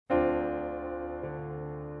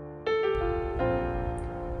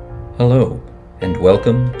Hello, and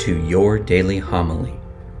welcome to Your Daily Homily,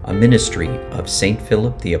 a ministry of St.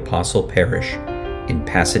 Philip the Apostle Parish in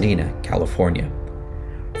Pasadena, California.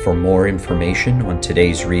 For more information on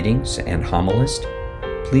today's readings and homilist,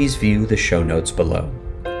 please view the show notes below.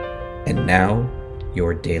 And now,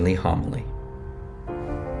 your daily homily.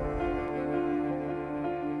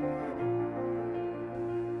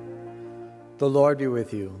 The Lord be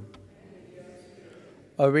with you.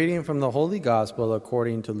 A reading from the Holy Gospel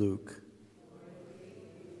according to Luke.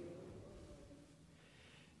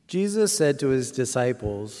 Jesus said to his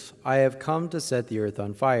disciples, "I have come to set the earth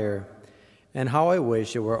on fire, and how I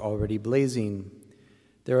wish it were already blazing.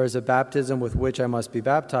 There is a baptism with which I must be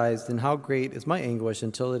baptized, and how great is my anguish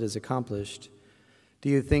until it is accomplished. Do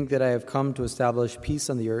you think that I have come to establish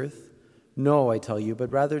peace on the earth? No, I tell you,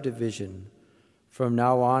 but rather division. From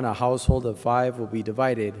now on, a household of 5 will be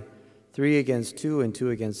divided, 3 against 2 and 2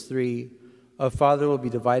 against 3. A father will be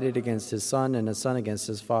divided against his son and a son against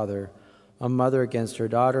his father, a mother against her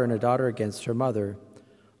daughter and a daughter against her mother,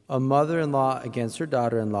 a mother-in-law against her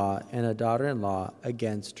daughter-in-law and a daughter-in-law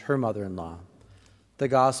against her mother-in-law." The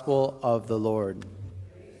Gospel of the Lord.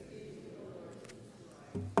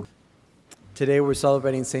 Today we're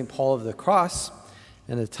celebrating St. Paul of the Cross,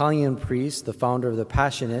 an Italian priest, the founder of the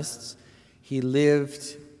Passionists. He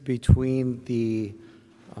lived between the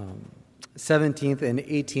 17th and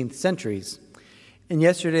 18th centuries. And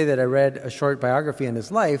yesterday that I read a short biography on his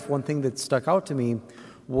life, one thing that stuck out to me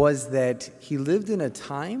was that he lived in a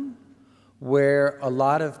time where a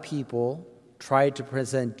lot of people tried to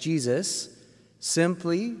present Jesus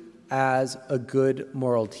simply as a good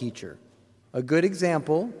moral teacher, a good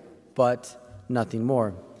example, but nothing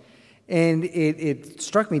more. And it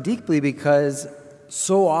struck me deeply because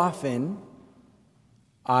so often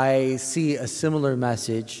I see a similar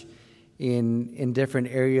message in different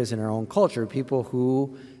areas in our own culture. People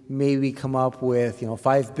who maybe come up with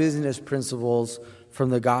 5 business principles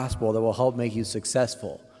from the gospel that will help make you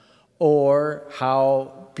successful, or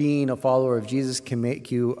how being a follower of Jesus can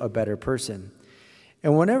make you a better person.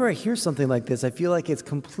 And whenever I hear something like this, I feel like it's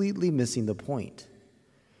completely missing the point,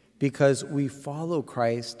 because we follow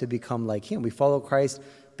Christ to become like him. We follow Christ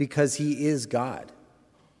because he is God.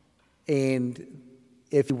 And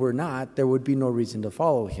if he were not, there would be no reason to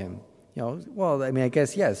follow him. I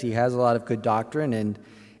guess, yes, he has a lot of good doctrine, and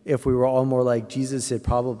if we were all more like Jesus, it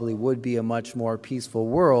probably would be a much more peaceful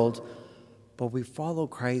world. But we follow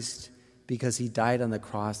Christ because he died on the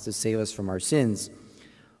cross to save us from our sins.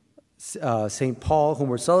 St. Paul, whom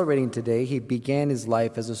we're celebrating today, he began his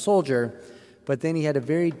life as a soldier, but then he had a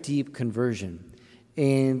very deep conversion.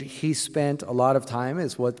 And he spent a lot of time,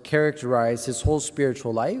 is what characterized his whole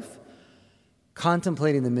spiritual life,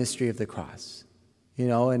 contemplating the mystery of the cross.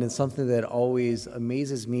 And it's something that always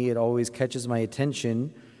amazes me. It always catches my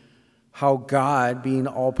attention, how God, being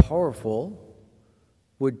all-powerful,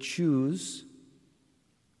 would choose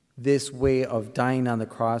this way of dying on the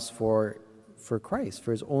cross for Christ, for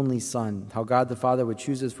his only Son. How God the Father would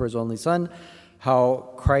choose this for his only Son. How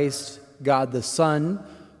Christ, God the Son,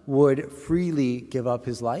 would freely give up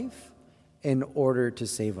his life in order to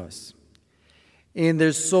save us. And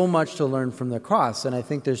there's so much to learn from the cross, and I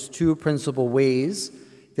think there's 2 principal ways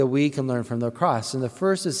that we can learn from the cross. And the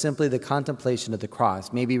first is simply the contemplation of the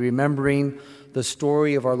cross, maybe remembering the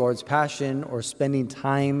story of our Lord's Passion, or spending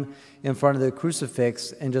time in front of the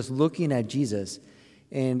crucifix and just looking at Jesus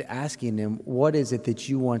and asking him, what is it that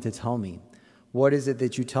you want to tell me? What is it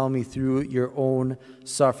that you tell me through your own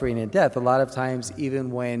suffering and death? A lot of times,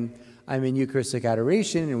 even when I'm in Eucharistic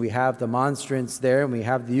adoration and we have the monstrance there and we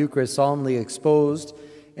have the Eucharist solemnly exposed,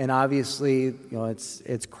 and obviously,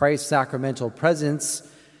 it's Christ's sacramental presence,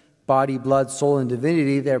 body, blood, soul, and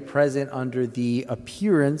divinity. They're present under the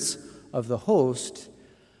appearance of the host.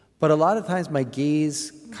 But a lot of times my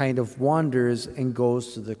gaze kind of wanders and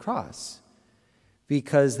goes to the cross,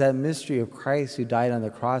 because that mystery of Christ who died on the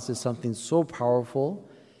cross is something so powerful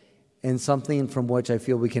and something from which I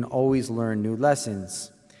feel we can always learn new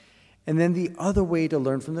lessons. And then the other way to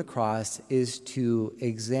learn from the cross is to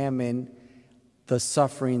examine the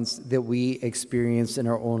sufferings that we experience in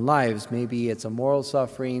our own lives. Maybe it's a moral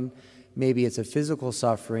suffering, maybe it's a physical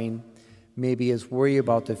suffering, maybe it's worry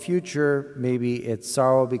about the future, maybe it's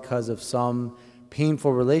sorrow because of some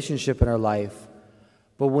painful relationship in our life.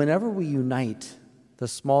 But whenever we unite the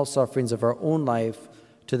small sufferings of our own life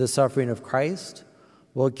to the suffering of Christ,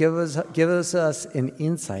 will give us an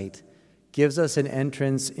insight, gives us an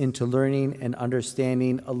entrance into learning and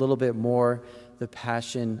understanding a little bit more the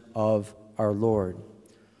passion of our Lord.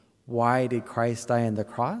 Why did Christ die on the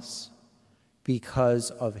cross?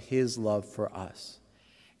 Because of his love for us.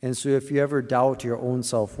 And so if you ever doubt your own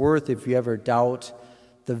self-worth, if you ever doubt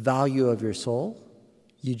the value of your soul,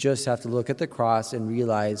 you just have to look at the cross and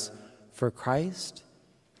realize, for Christ,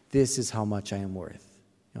 this is how much I am worth.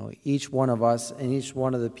 Each one of us and each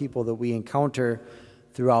one of the people that we encounter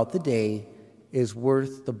throughout the day is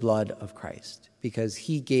worth the blood of Christ because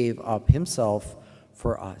he gave up himself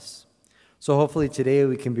for us. So hopefully today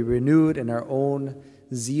we can be renewed in our own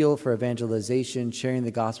zeal for evangelization, sharing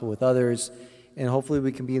the gospel with others, and hopefully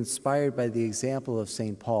we can be inspired by the example of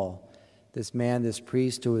St. Paul, this man, this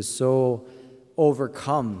priest who was so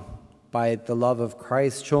overcome by the love of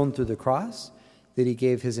Christ shown through the cross that he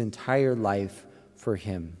gave his entire life for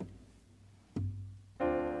him.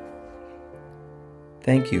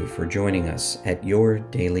 Thank you for joining us at Your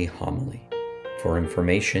Daily Homily. For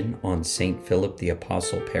information on St. Philip the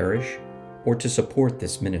Apostle Parish or to support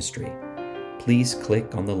this ministry, please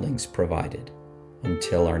click on the links provided.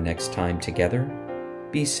 Until our next time together,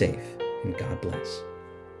 be safe and God bless.